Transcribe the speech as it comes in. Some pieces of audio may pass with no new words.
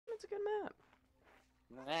it's a good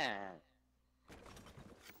map. Man.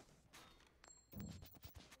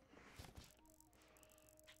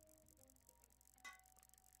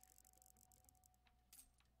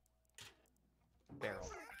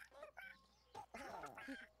 Barrel.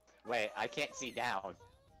 Wait, I can't see down.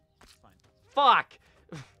 It's fine. Fuck!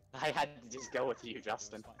 I had to just go with you,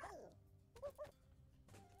 Justin.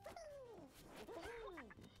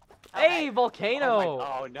 Hey, Oh, volcano!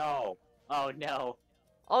 oh no. Oh no.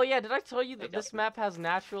 Oh yeah, did I tell you that Hey, this Justin. map has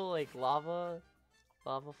natural, like, lava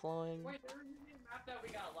flowing? Wait, there was a map that we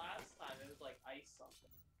got last time. It was like ice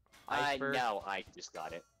something. Iceberg? No, I just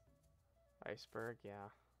got it. Iceberg, yeah.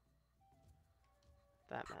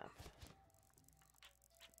 That map.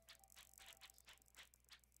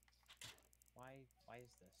 Why is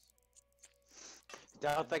this?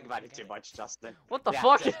 Don't think about it too much, Justin. What the Yeah,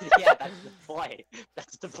 fuck? yeah, that's the point.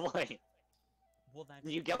 That's the point. Well, that's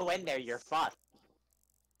You go in there, you're fucked.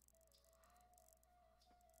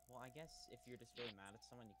 Well, I guess if you're just really mad at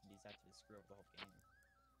someone, you can use that to just screw over the whole game.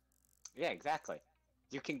 Yeah, exactly.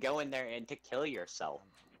 You can go in there and to kill yourself.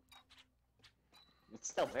 It's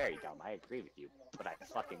still very dumb, I agree with you, but I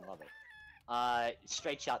fucking love it.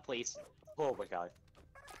 Straight shot, please. Oh my god.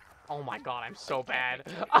 Oh my god, I'm so bad.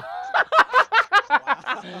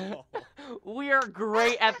 Wow. We are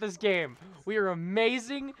great at this game. We are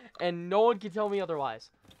amazing, and no one can tell me otherwise.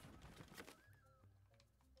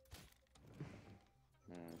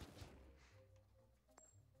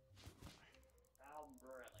 Oh,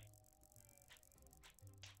 really?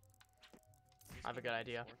 I have a good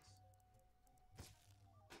idea.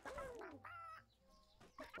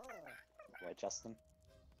 What, Justin?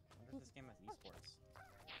 I wonder if this game has esports.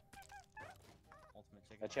 Ultimate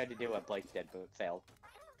chicken. I tried to do what Blake did, but it failed.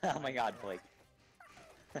 Oh my god, Blake.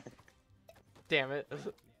 Damn it.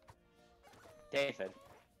 David,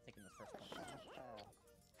 Taking the first one.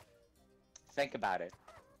 think about it.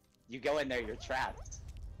 You go in there, you're trapped.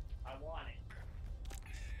 I want it.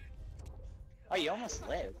 Oh, you almost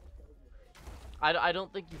lived. I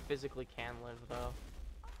don't think you physically can live, though.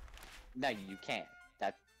 No, you can't.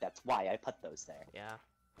 That's why I put those there. Yeah.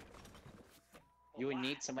 You would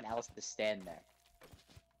need someone else to stand there.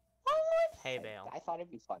 Hey, Bale. I thought it'd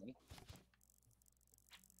be funny.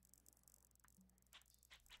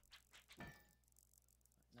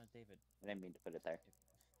 No, David, I didn't mean to put it there.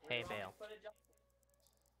 Hey, Where do you want me Bale. to put it, Justin?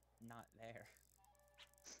 not there.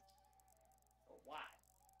 But why?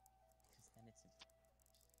 Because then it's.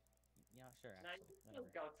 Yeah, sure. Now Actually, you can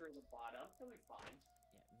whatever. go through the bottom. It'll be fine.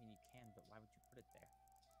 Yeah, I mean you can, but why would you put it there?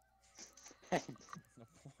 There's no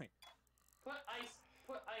point.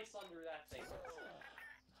 Put ice under that thing.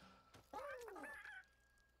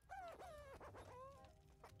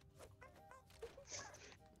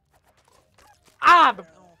 Ah! The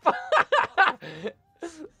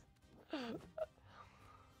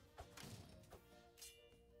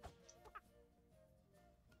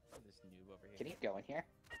This noob over here. Can you go in here?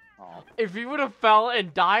 Oh. If he would have fell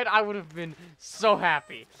and died, I would have been so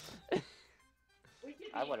happy. We could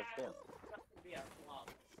I be would've happy. too. That would be a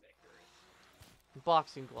flawless victory.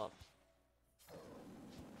 Boxing glove.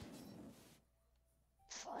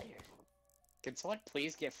 Fire. Can someone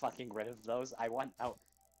please get fucking rid of those? I want out.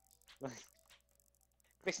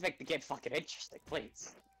 Please make the game fucking interesting,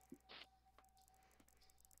 please.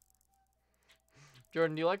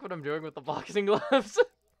 Jordan, do you like what I'm doing with the boxing gloves?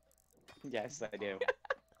 Yes, I do.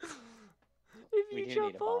 If We you do jump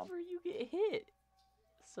need a bomb. over, you get hit.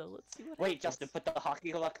 So let's see what Wait, happens. Justin, put the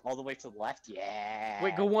hockey puck all the way to the left. Yeah.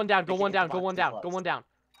 Wait, go one down, go We can one hit the down, go one boxing down, go gloves. one down.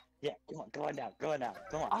 Yeah, go on down, go on down,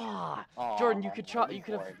 go on. Ah, Aw, Jordan, you could try. I'm You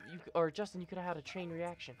could have. bored. Or Justin, you could have had a chain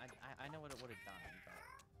reaction. I know what it would have done,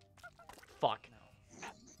 Fuck. but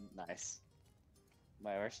no. Nice.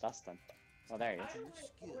 Wait, where's Dustin? Oh, there he I is. don't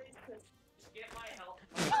think ways to get my health.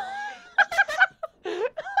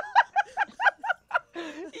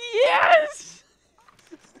 Yes!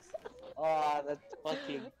 Oh, that's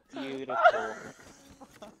fucking beautiful.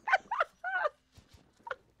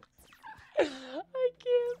 I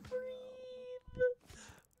can't breathe.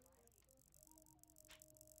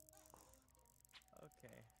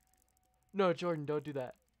 Okay. No, Jordan, don't do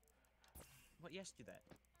that. What? Yes, do that.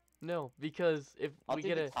 No, because if I'll we do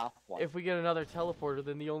get the a top one. if we get another teleporter,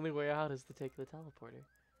 then the only way out is to take the teleporter.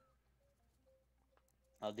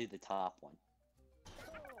 I'll do the top one.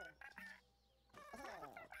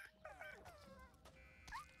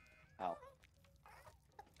 Oh,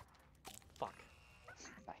 Fuck.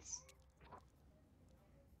 nice.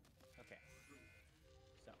 Okay.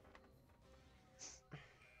 So.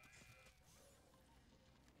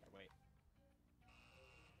 Wait.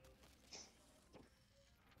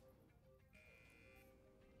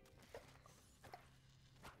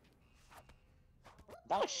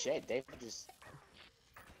 Oh shit, David just...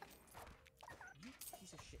 You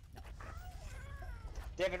piece of shit. No.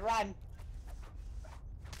 David, run!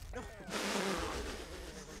 No.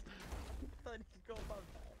 I need to go above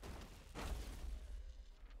that.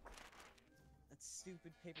 That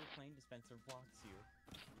stupid paper plane dispenser blocks you.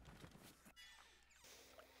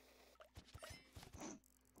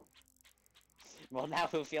 Well, now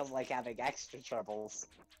who feels like having extra troubles?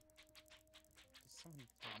 There's so many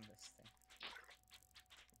on this thing.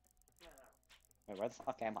 Wait, where the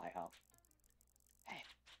fuck am I? Oh. Hey.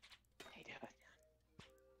 Hey, dude.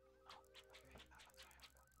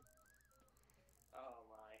 Oh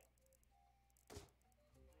my.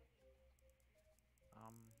 I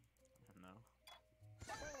don't know.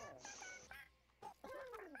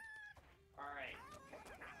 Alright.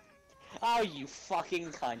 Oh, you fucking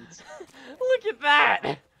cunt. Look at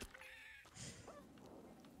that!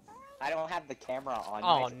 I don't have the camera on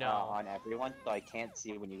Oh, no. on everyone, so I can't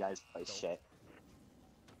see when you guys play shit.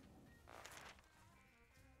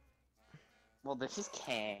 Well, this is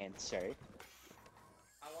cancer.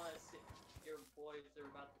 I want to see your boys are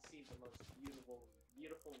about to see the most beautiful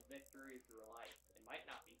victory of your life. It might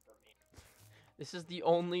not be for me. This is the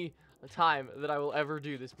only time that I will ever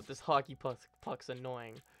do this, but this hockey puck's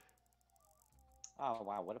annoying. Oh,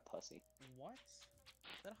 wow, what a pussy. What?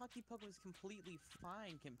 That hockey puck was completely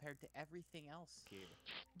fine compared to everything else here.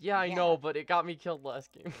 Yeah, I Yeah. know, but it got me killed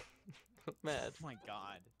last game. Mad. Oh my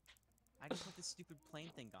god. I just put this stupid plane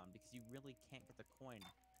thing on because you really can't get the coin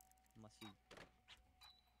unless you...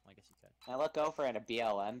 Well, I guess you could. I look over at a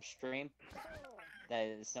BLM stream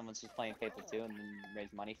that someone's just playing Fable 2 and then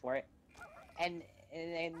raise money for it. And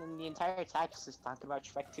the entire text is talking about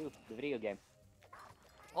Shrek 2, the video game.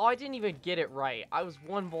 Oh, I didn't even get it right. I was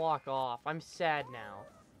one block off. I'm sad now.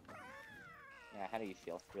 Yeah, how do you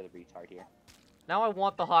feel? You're the retard here. Now I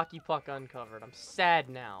want the hockey puck uncovered. I'm sad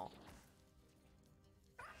now.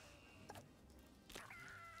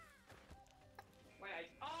 Wait,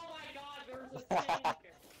 oh my god, there's a thing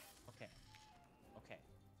here. Okay. Okay.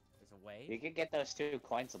 There's a way? You could get those 2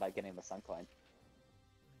 coins without getting the sun coin.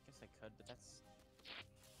 I guess I could, but that's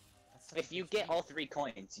such If a you big get thing. all 3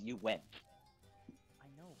 coins, you win. I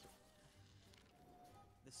know, but...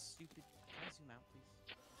 This stupid... Can I zoom out,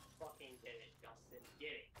 please? Fucking get it, Justin. Get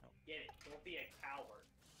it. No. Get it. Don't be a coward.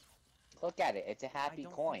 Look at it, it's a happy I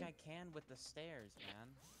don't coin. think I can with the stairs, man.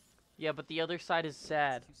 Yeah, but the other side is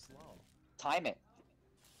sad. It's too slow. Time it.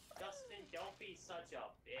 Justin, don't be such a I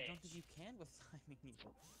don't think bitch. you can with timing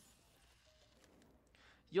either.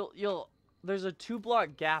 There's a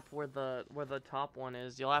 2-block gap where the top one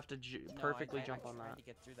is. You'll have to perfectly jump on I tried that. to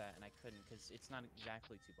get through that and I couldn't because it's not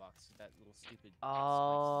exactly 2 blocks. That little stupid.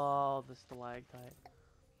 Oh, the stalactite.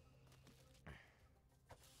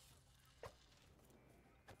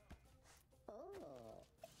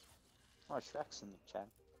 Oh, Shrek's in the chat.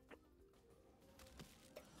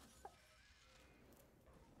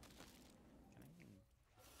 Can I even...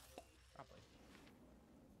 Probably.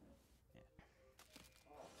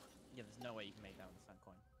 Yeah. Yeah, there's no way you can make that with a sun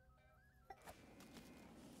coin.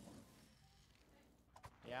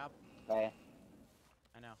 Yep, Okay.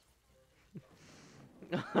 I know.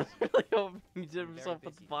 I was really hoping he did I'm very himself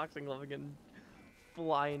with the busy. boxing glove and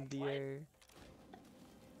fly in the air.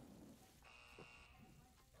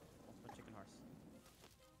 Ultimate chicken horse.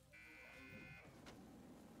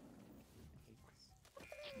 I hate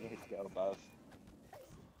this. You need to go above.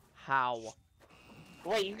 How?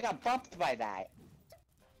 Wait, you got bumped by that!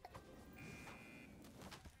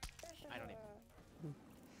 I don't even...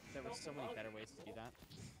 There were so many better ways to do that.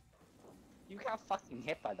 You got fucking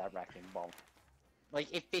hit by that wrecking ball.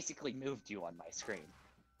 Like, it basically moved you on my screen.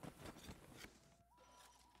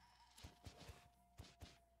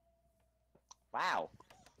 Wow.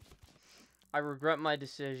 I regret my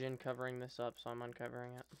decision covering this up, so I'm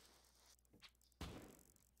uncovering it.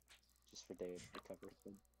 Just for Dave to cover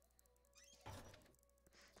it.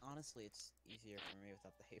 Honestly, it's easier for me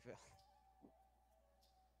without the hay bale.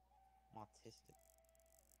 I'm autistic.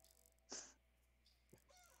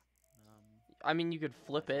 I mean, you could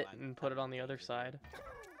flip it I'm- and put it I'm on the other okay with side.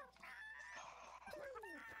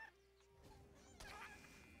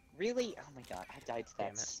 Really? Oh my god, I died to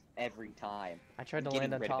Damn that it. every time. I tried I'm to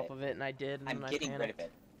getting land on rid of top it. of it, and I did, and I'm then I getting rid panicked. of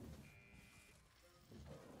it.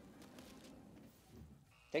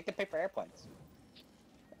 Take the paper airplanes.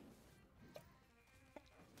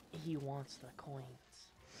 He wants the coins.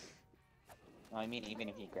 No, I mean, even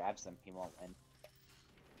if he grabs them, he won't win.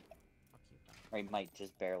 Fuck you. Or he might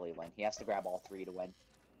just barely win. He has to grab all 3 to win.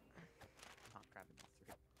 I'm not grabbing all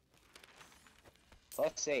 3.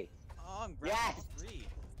 Let's see. Oh, I'm grabbing Yes! all 3.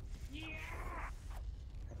 Yeah!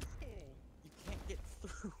 You can't get 3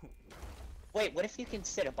 Wait, what if you can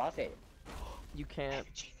sit above it? You can't.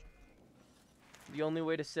 Genie. The only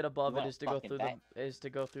way to sit above You it wanna is to go fucking through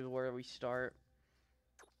bet? where we start.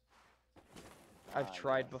 I've You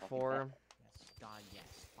tried wanna fucking before. Yes, God,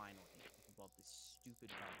 yes, finally. I can blow up this stupid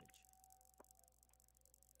garbage.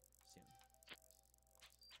 Soon.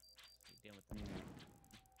 You're dealing with the... Mm.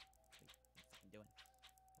 Wait, what are you doing?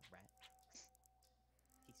 A rat?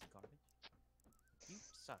 Piece of garbage? You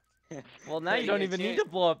suck. Well, now you Hey, don't yeah, even need cheers. to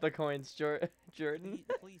blow up the coins, Jordan.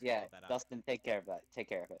 Please Yeah, blow that up. Dustin, take care of that. Take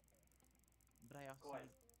care of it. But I also Go need ahead.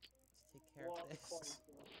 to take care Blow of up the this. coins.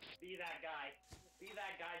 Be that guy. Be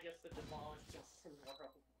that guy just to demolish Justin's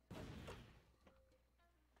world.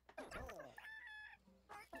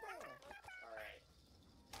 Alright.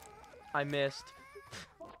 I missed.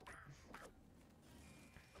 Oh,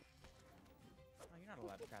 you're not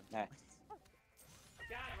allowed to grab the Nah. coins.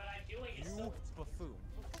 God, what I'm doing is You so... buffoon.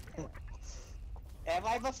 Am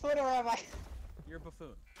I buffoon or am I? You're a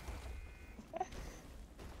buffoon.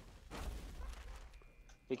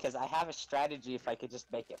 Because I have a strategy if I could just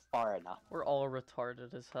make it far enough. We're all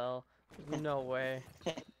retarded as hell. There's no way.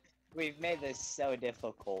 We've made this so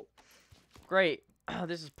difficult. Great.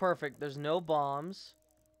 This is perfect. There's no bombs.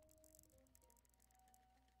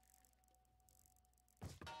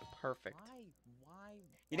 Perfect. Why?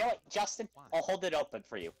 You know what, Justin? Why? I'll hold it open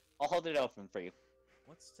for you. I'll hold it open for you.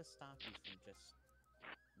 What's to stop you from just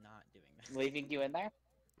not doing that? Leaving you in there?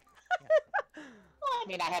 Yeah. Well, I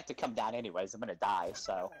mean, I have to come down anyways. I'm gonna die,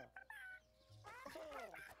 so.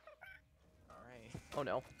 Alright. Oh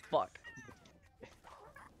no. Fuck.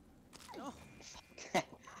 No!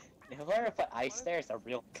 Whoever put ice there is a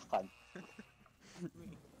real cunt.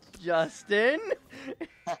 Justin?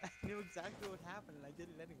 I knew exactly what happened and I did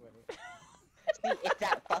it anyway. See, if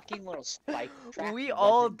that fucking little spike trap We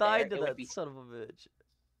all wasn't died there, to it would that be... son of a bitch.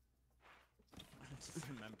 I just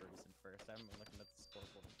remembered in first. I remember looking at the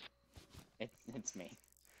scoreboard. It's me.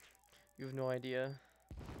 You have no idea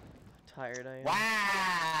how tired I am.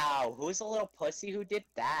 Wow! Who's the little pussy who did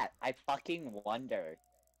that? I fucking wonder.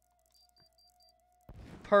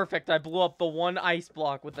 Perfect. I blew up the one ice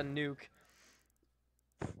block with a nuke.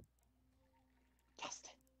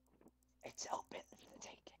 Justin, it's open.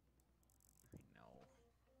 Take it. I know.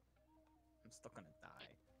 I'm still gonna die.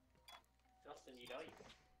 Justin, you know you...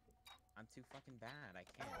 I'm too fucking bad. I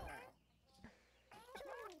can't.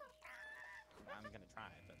 I'm gonna try,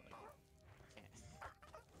 but like, I can't.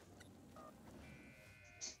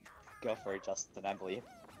 Go for it, Justin, I believe.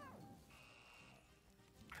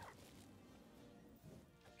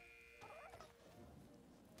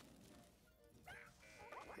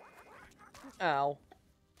 Ow.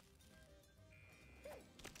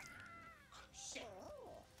 Shit!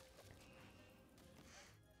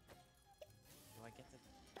 Do I get to?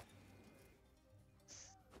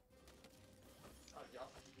 Oh,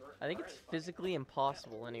 Justin, you're... I think it's physically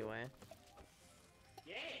impossible anyway.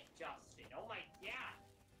 Yeah, Justin. Oh my... Yeah!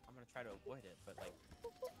 I'm gonna try to avoid it, but like,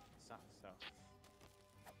 it sucks. So.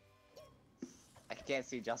 I can't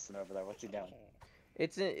see Justin over there. What's he doing?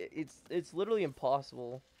 It's literally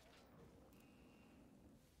impossible.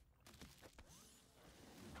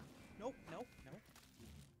 Nope. Nope. Nope.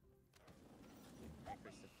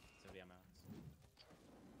 Increase the severe amounts.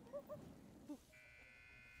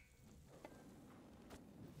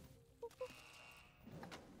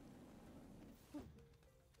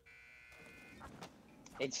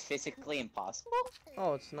 It's physically impossible?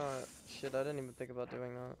 Oh, it's not. Shit, I didn't even think about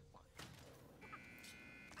doing that.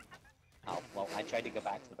 Oh, well, I tried to go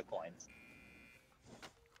back to the coins.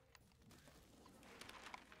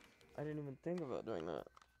 I didn't even think about doing that.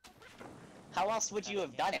 How else would you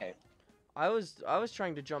have done it? I was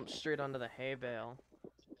trying to jump straight onto the hay bale.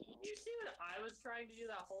 You see what I was trying to do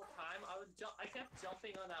that whole time? I kept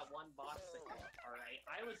jumping on that one box thing. Alright,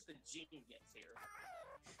 I was the genius here.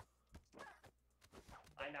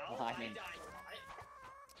 I know, Well, I I mean- died.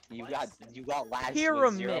 You got last with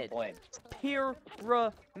 0 Pyramid. points.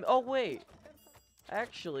 Oh wait.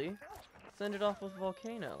 Actually, let's end it off with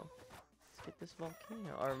volcano. Let's get this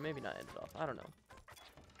volcano, or maybe not end it off. I don't know.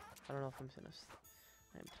 I don't know if I'm finished.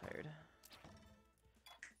 I'm tired.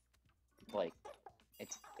 Like,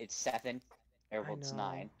 it's 7, or well, it's know.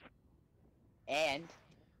 9. And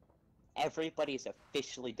everybody's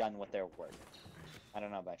officially done with their work. I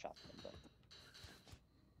don't know about Shotgun, but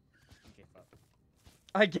Okay, fuck.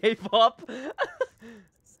 I gave up. Really?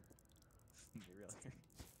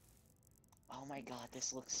 oh my god,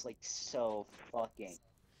 this looks like so fucking.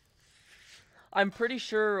 I'm pretty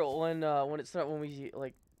sure when we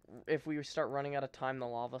like, if we start running out of time, the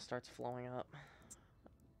lava starts flowing up.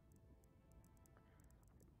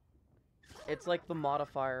 It's like the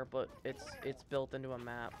modifier, but it's built into a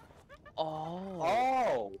map. Oh.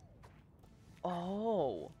 Oh!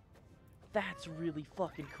 Oh. That's really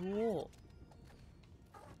fucking cool.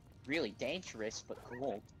 Really dangerous, but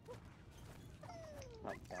cool.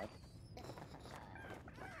 Oh god.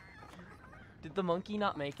 Did the monkey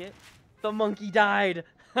not make it? The monkey died!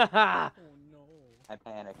 Haha! Oh no. I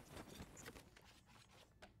panicked.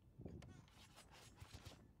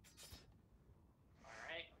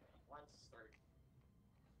 Alright, let's start.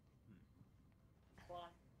 Fly.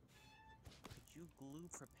 Could you glue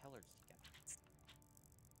propellers together?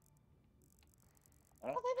 I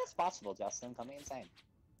don't think that's possible, Justin. Tell me insane.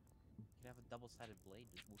 You could have a double-sided blade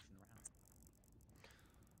just whooshing around.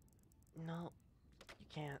 No, you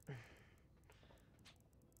can't.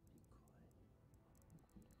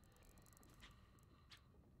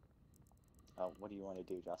 Oh, what do you want to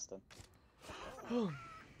do, Justin?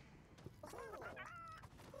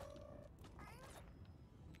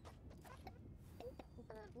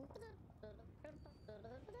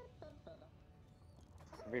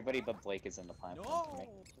 Everybody but Blake is in the platform for me.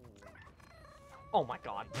 Oh my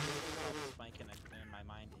god. Spike and my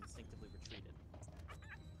mind instinctively retreated.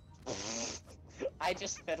 I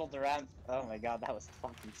just fiddled around. Oh my god, that was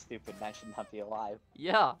fucking stupid. That should not be alive.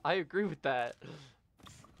 Yeah, I agree with that.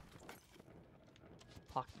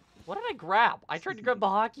 Hockey. What did I grab? I tried to grab the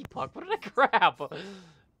hockey puck. What did I grab?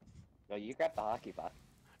 No, you grabbed the hockey puck.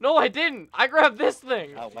 No, I didn't. I grabbed this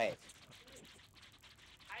thing. Oh wait.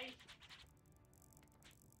 I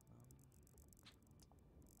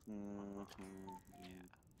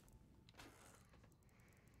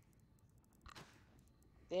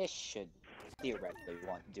This should theoretically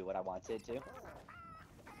do what I wanted to.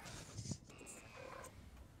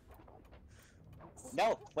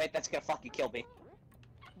 No, wait, that's gonna fucking kill me.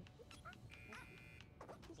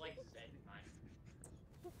 it's like Zen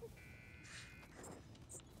time.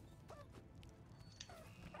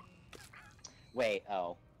 Wait,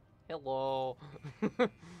 oh. Hello. That's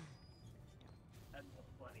the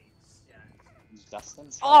funny stat.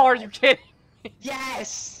 Justin's Oh, are you alive. kidding?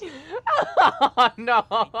 Yes! Oh, no.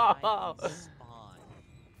 I died in spawn.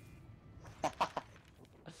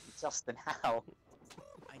 Justin, how?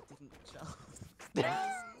 I didn't jump.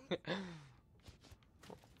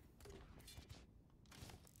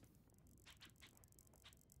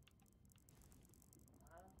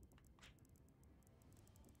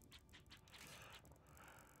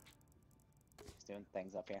 He's doing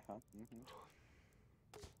things up here, huh?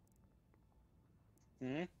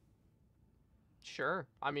 Hmm? Sure.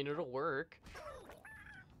 I mean, it'll work.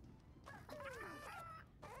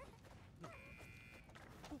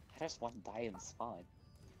 How does one die in spawn?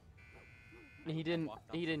 He didn't. walked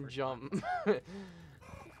off He the didn't first jump.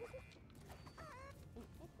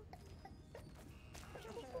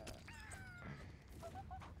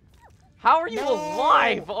 How are you No!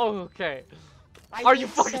 alive? Oh, okay. I Are you did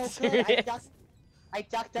fucking so good. serious? I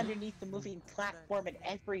ducked underneath the moving platform and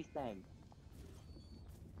everything.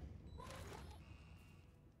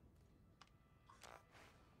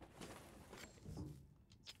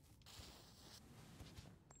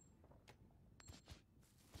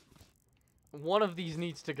 One of these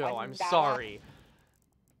needs to go. I'm Undala. sorry.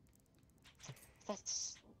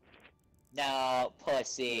 That's... No,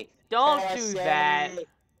 pussy. Don't do Pussy. that.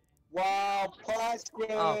 Whoa, pussy.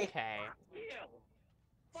 Okay. You!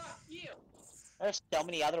 Fuck you! There's so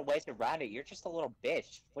many other ways around it. You're just a little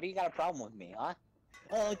bitch. What do you got a problem with me, huh?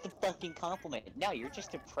 I like the fucking compliment. No, you're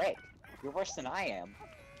just a prick. You're worse than I am.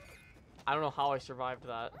 I don't know how I survived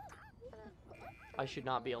that. I should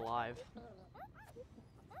not be alive.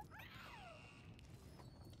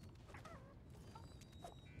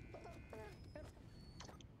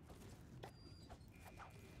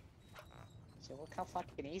 So look how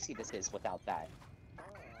fucking easy this is without that.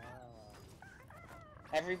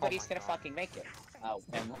 Everybody's gonna fucking make it. Oh,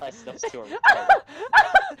 unless those two are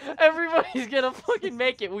retarded. Everybody's gonna fucking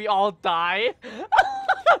make it. We all die.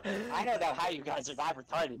 I don't know how you guys are not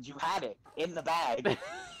retarded. You had it in the bag.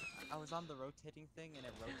 I was on the rotating thing and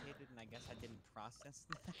it rotated and I guess I didn't process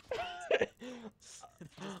that.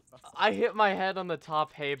 I hit my head on the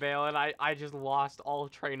top hay bale and I just lost all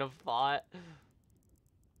train of thought.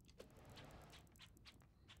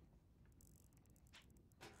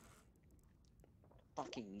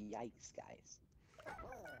 Fucking yikes, guys.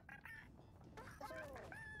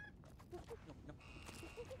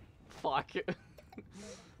 Fuck.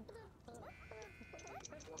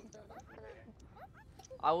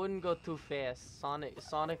 I wouldn't go too fast.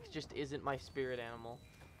 Sonic just isn't my spirit animal.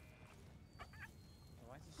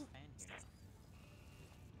 Why is this fan here?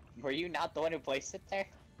 Were you not the one who placed it there?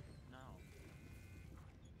 No.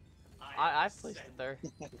 I placed it there.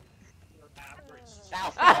 Your average.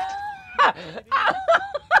 Ow,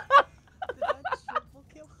 Did that triple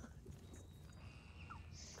kill?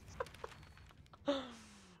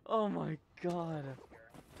 Oh my god. Okay.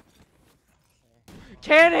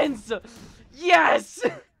 Cannons! Yes!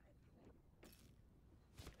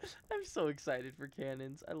 I'm so excited for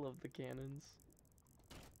cannons. I love the cannons.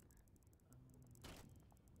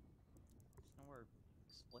 There's nowhere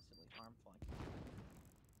explicitly harmful.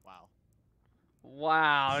 Wow.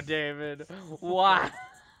 Wow, David. Wow.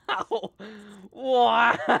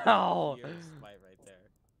 Wow. Pure spite right there.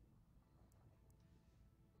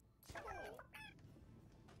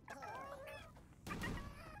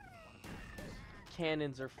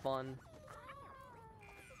 Cannons are fun.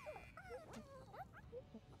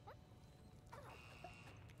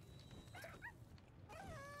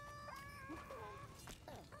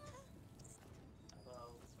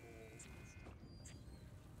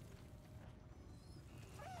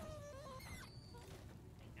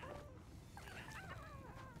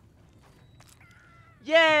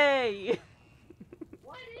 Yay!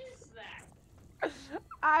 What is that?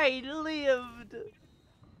 I lived!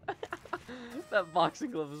 That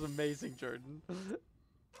boxing glove is amazing, Jordan.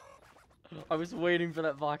 I was waiting for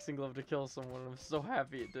that boxing glove to kill someone. I'm so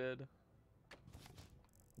happy it did.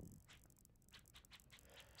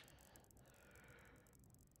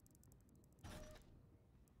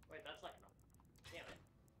 Wait, that's like a cannon.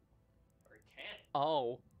 Or a cannon.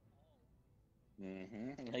 Oh.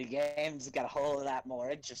 The game's got a whole lot more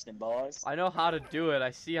interesting, boys. I know how to do it. I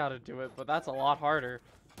see how to do it, but that's a lot harder.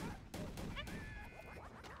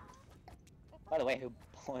 By the way, who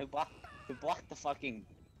blocked the fucking...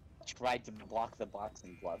 tried to block the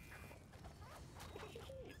boxing glove?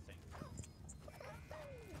 You think?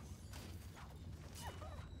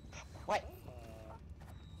 What?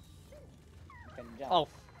 Couldn't jump. Oh,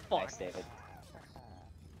 fuck. Nice, David.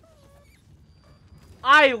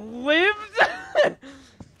 I lived?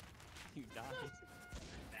 You died.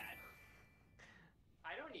 That.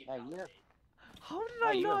 I don't need Oh, validate. you're- How did Oh,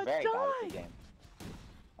 I you were not very bad at the die? game.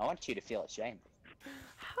 I want you to feel ashamed.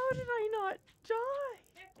 How did I not die?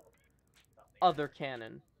 Something. Other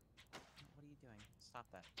cannon. What are you doing? Stop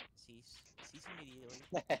that. Cease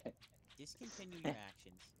immediately. Discontinue your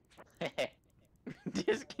actions.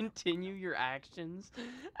 Discontinue your actions.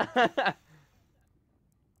 God damn. Okay.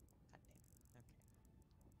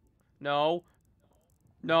 No.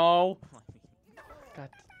 No. Let me- God.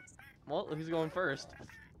 Well, who's going first?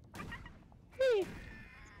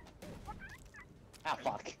 Ah,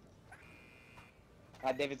 fuck.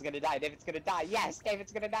 David's gonna die, David's gonna die! Yes,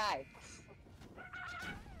 David's gonna die!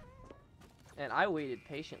 And I waited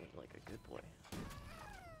patiently like a good boy.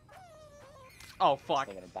 Oh, fuck.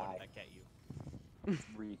 Still gonna What die. did that get you?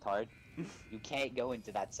 Retard. You can't go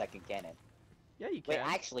into that second cannon. Yeah, you Wait, can.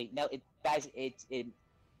 actually, no, guys, you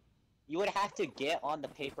would have to get on the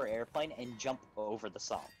paper airplane and jump over the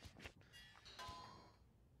song.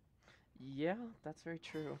 Yeah, that's very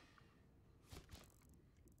true.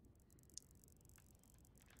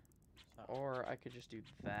 So, Or I could just do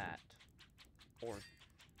that. Or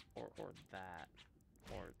that.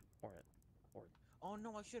 Or oh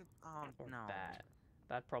no, I should have. No. that.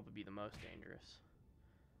 That'd probably be the most dangerous.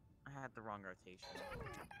 I had the wrong rotation.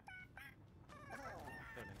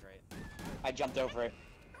 Could've been great. I jumped over it.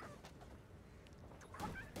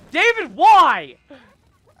 David, why?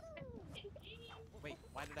 Wait,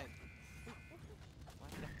 why did I? Why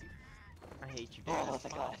did I do? I hate you, David. Oh,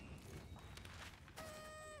 thank God.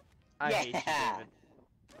 I hate you, Yeah. David.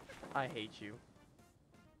 I hate you.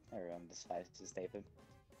 Everyone despises David.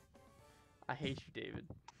 I hate you, David.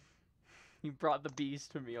 You brought the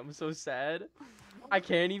beast to me. I'm so sad. I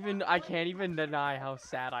can't even deny how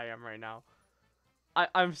sad I am right now.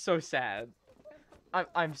 I'm so sad.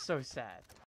 I'm so sad.